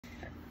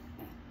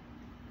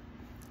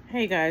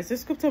Hey guys,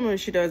 this crypto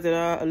she does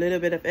a little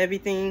bit of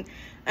everything.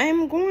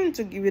 I'm going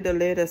to give you the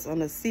latest on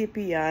the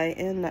CPI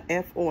and the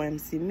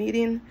FOMC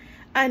meeting.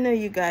 I know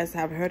you guys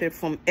have heard it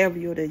from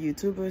every other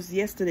YouTubers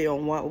yesterday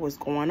on what was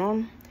going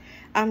on.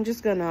 I'm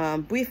just gonna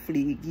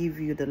briefly give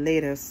you the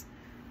latest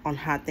on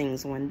how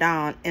things went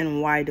down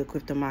and why the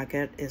crypto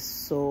market is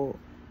so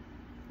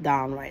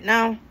down right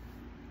now.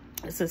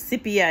 It's a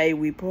CPI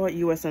report.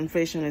 US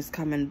inflation is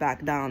coming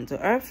back down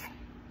to earth,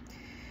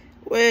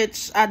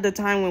 which at the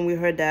time when we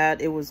heard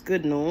that, it was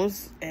good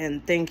news.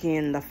 And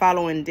thinking the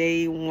following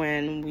day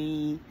when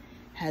we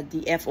had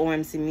the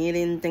FOMC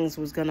meeting, things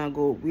was gonna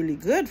go really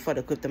good for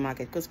the crypto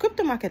market, because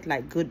crypto market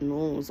like good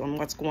news on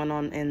what's going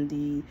on in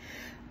the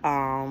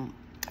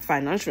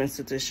financial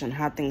institution,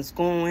 how things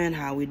going,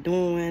 how we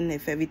doing,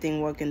 if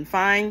everything working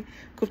fine.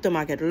 Crypto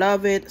market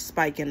love it,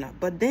 spiking up.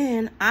 But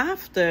then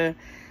after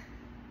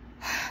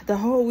the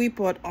whole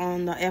report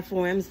on the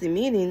FOMC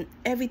meeting,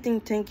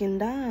 everything taking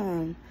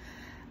down.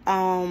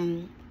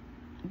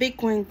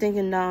 Bitcoin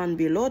taking down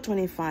below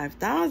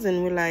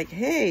 25,000. We're like,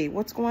 hey,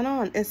 what's going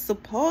on? It's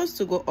supposed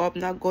to go up,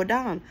 not go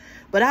down.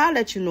 But I'll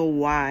let you know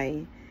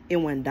why it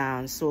went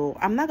down. So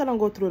I'm not gonna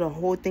go through the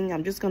whole thing.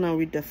 I'm just gonna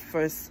read the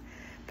first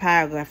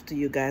paragraph to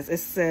you guys. It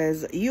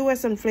says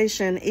US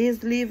inflation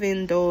is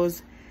leaving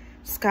those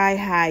sky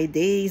high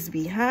days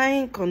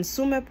behind.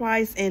 Consumer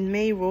price in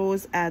May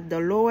rose at the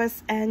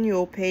lowest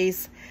annual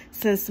pace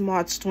since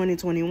March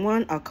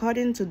 2021,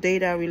 according to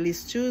data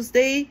released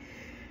Tuesday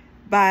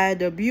by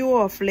the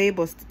Bureau of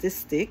Labor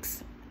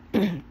Statistics.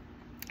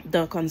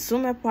 The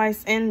Consumer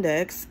Price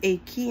Index, a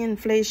key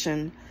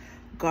inflation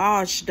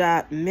gauge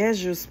that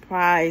measures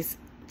price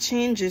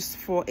changes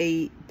for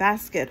a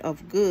basket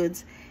of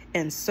goods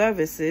and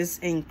services,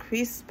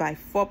 increased by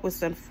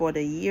 4% for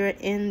the year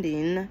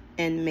ending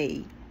in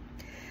May.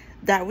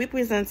 That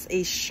represents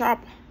a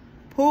sharp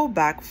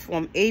pullback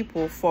from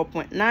April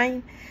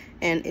 4.9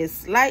 and is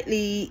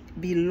slightly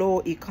below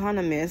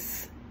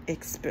economists'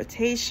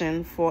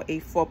 expectation for a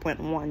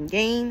 4.1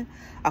 gain,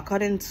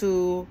 according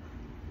to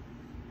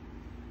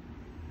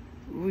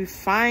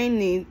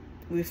Refinitiv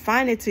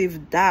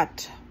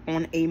data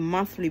on a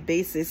monthly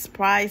basis.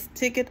 Price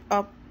ticket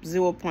up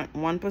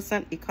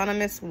 0.1%.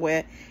 Economists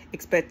were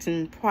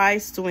expecting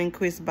price to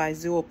increase by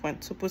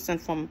 0.2%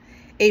 from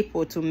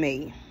April to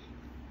May.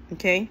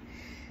 Okay,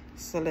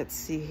 so let's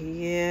see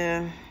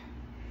here.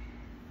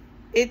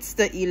 It's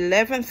the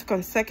 11th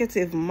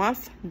consecutive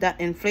month that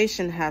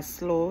inflation has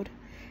slowed,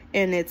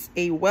 and it's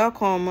a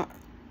welcome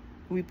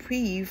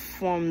reprieve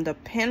from the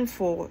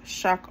painful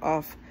shock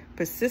of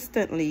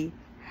persistently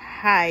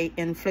high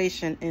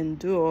inflation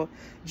endured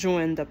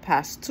during the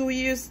past 2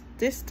 years.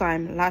 This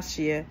time last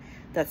year,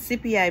 that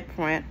CPI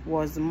print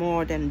was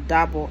more than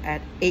double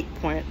at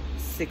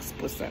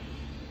 8.6%.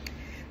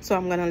 So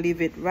I'm gonna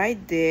leave it right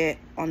there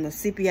on the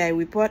CPI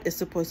report. It's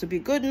supposed to be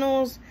good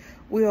news.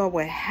 We all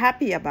were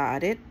happy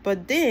about it.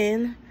 But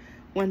then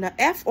when the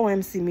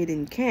FOMC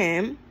meeting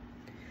came,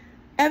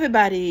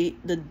 everybody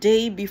the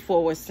day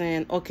before was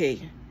saying,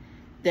 okay,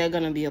 there's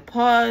gonna be a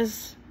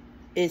pause.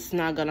 It's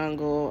not gonna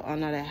go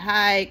another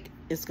hike.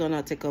 It's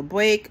gonna take a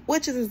break,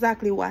 which is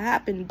exactly what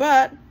happened.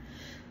 But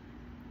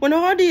when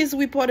all these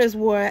reporters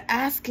were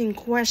asking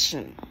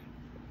questions,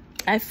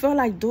 I feel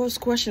like those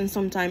questions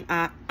sometimes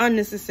are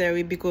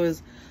unnecessary,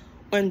 because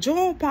when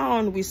Jerome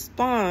Powell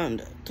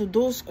responds to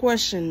those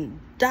questions,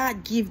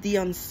 that give the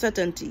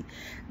uncertainty,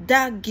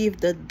 that give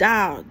the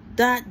doubt,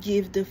 that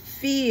give the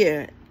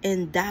fear,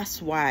 and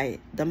that's why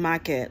the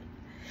market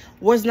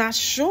was not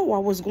sure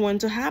what was going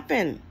to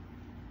happen.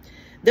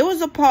 There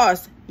was a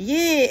pause.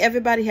 Yeah,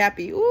 everybody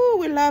happy. Ooh,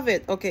 we love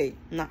it. Okay,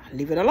 now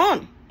leave it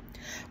alone.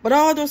 But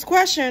all those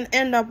questions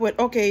end up with,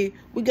 okay,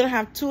 we're gonna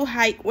have 2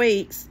 hike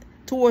rates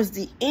towards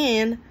the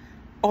end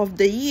of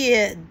the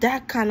year.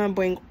 That kind of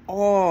bring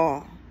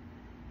all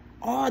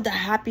the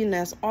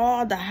happiness,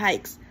 all the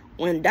hikes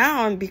went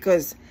down,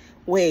 because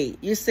wait,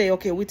 you say,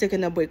 okay, we're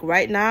taking a break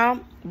right now,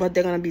 but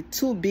they're gonna be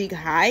 2 big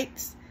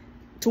hikes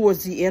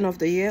towards the end of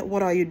the year.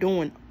 What are you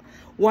doing?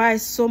 Why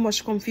so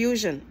much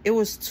confusion? It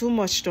was too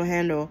much to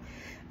handle.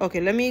 Okay,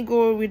 let me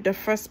go with the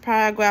first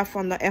paragraph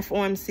on the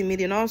FOMC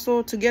meeting.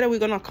 Also, together we're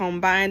gonna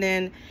combine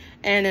it,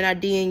 and then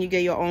at the end you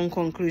get your own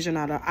conclusion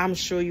out of it. I'm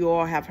sure you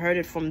all have heard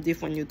it from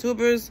different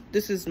YouTubers.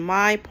 This is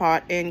my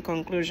part in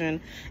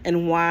conclusion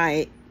and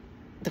why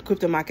the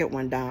crypto market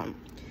went down.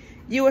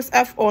 US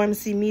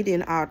FOMC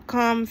meeting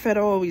outcome.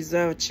 Federal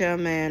Reserve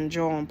Chairman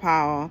Jerome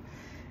Powell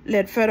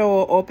led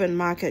Federal Open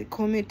Market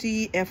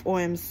Committee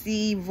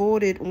FOMC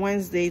voted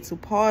Wednesday to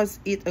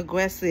pause its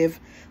aggressive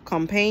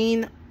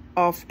campaign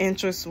of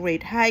interest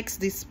rate hikes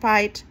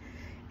despite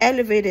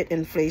elevated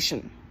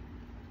inflation,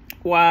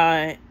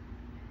 while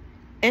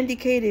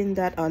indicating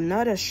that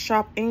another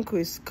sharp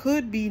increase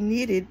could be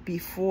needed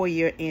before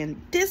year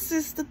end. This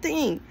is the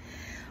thing.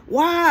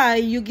 Why are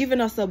you giving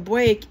us a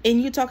break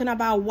and you talking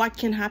about what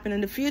can happen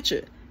in the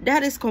future?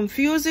 That is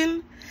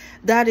confusing.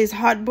 That is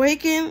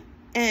heartbreaking.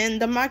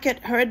 And the market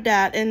heard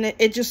that and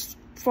it just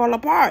fall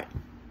apart.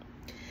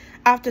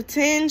 After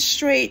 10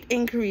 straight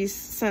increase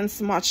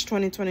since March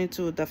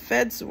 2022, the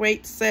Fed's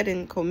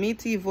rate-setting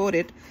committee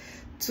voted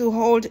to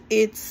hold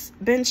its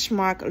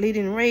benchmark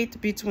leading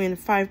rate between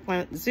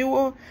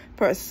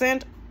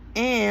 5.0%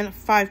 and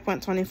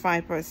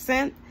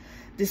 5.25%.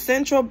 The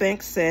central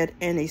bank said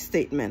in a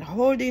statement,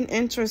 holding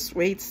interest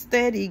rates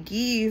steady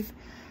give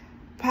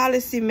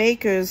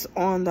policymakers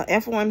on the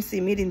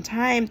FOMC meeting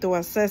time to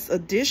assess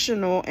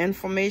additional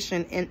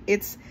information and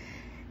its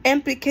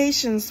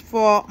implications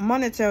for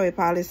monetary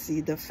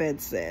policy, the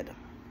Fed said.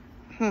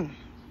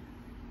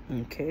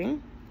 Okay.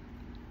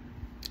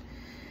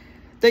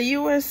 The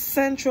U.S.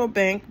 Central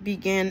Bank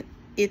began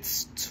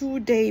its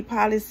two-day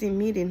policy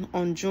meeting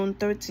on June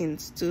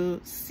 13th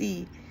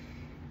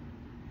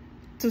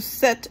to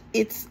set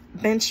its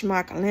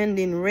benchmark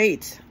lending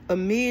rate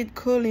amid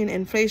cooling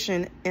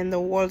inflation in the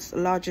world's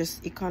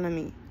largest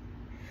economy.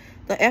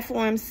 The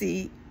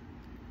FOMC,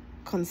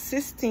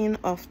 consisting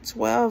of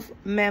 12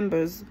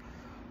 members,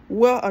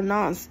 will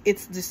announce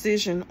its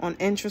decision on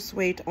interest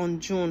rate on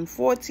June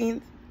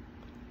 14th.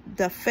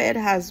 The Fed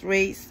has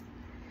raised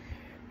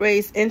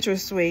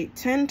interest rate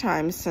 10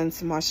 times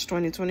since March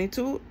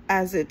 2022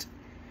 as it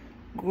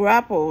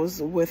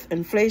grapples with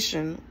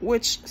inflation,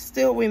 which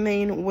still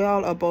remain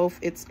well above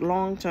its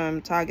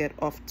long-term target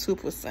of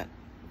 2%.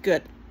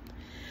 Good.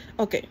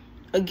 Okay.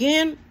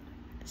 Again,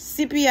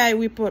 CPI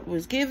report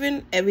was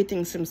given.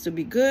 Everything seems to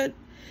be good.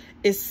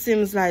 It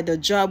seems like the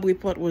job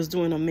report was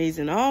doing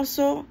amazing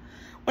also.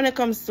 When it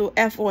comes to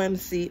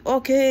FOMC,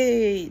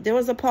 okay, there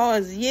was a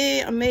pause.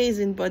 Yeah,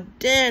 amazing. But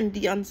then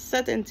the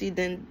uncertainty,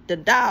 then the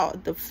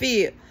doubt, the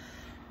fear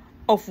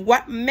of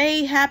what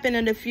may happen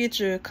in the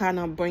future kind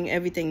of bring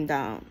everything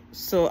down.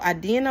 So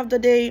at the end of the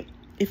day,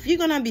 if you're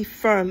going to be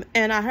firm,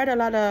 and I heard a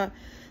lot of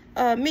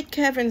Meet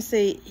Kevin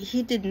say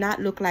he did not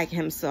look like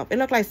himself. It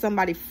looked like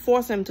somebody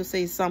forced him to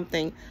say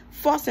something,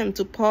 forced him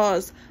to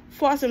pause,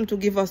 forced him to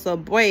give us a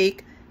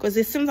break, because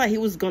it seems like he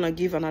was going to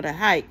give another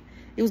hike.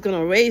 He was going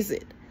to raise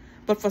it.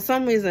 But for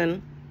some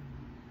reason,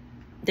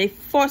 they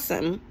forced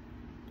him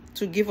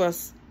to give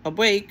us a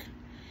break.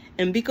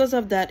 And because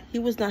of that, he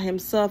was not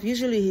himself.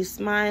 Usually he's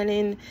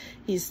smiling,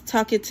 he's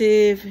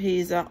talkative,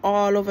 he's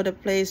all over the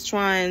place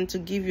trying to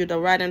give you the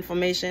right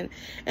information.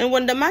 And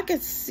when the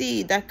markets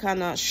see that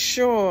kind of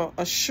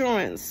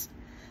assurance,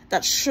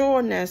 that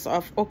sureness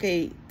of,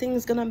 okay,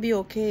 things gonna be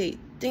okay,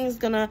 things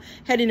gonna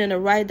heading in the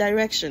right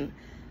direction,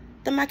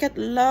 the market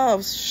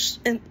loves,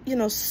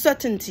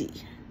 certainty.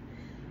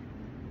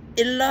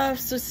 It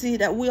loves to see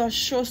that we are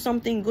sure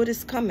something good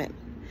is coming.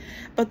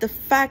 But the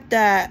fact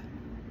that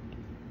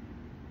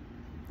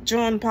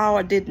Jerome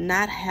Powell did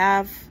not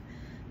have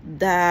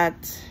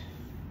that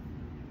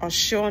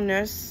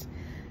assurance,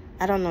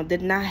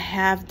 did not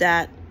have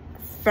that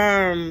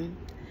firm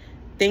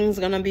things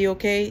gonna be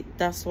okay,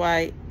 that's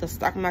why the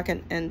stock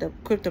market and the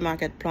crypto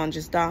market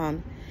plunges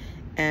down.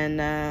 And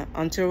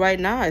until right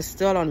now, it's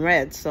still on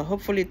red. So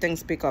hopefully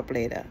things pick up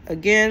later.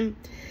 Again,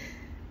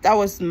 that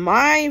was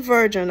my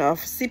version of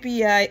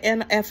CPI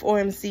and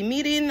FOMC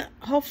meeting.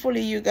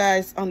 Hopefully you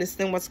guys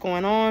understand what's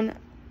going on.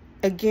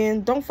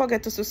 Again, don't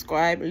forget to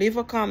subscribe, leave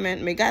a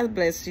comment. May God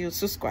bless you.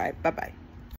 Subscribe. Bye-bye.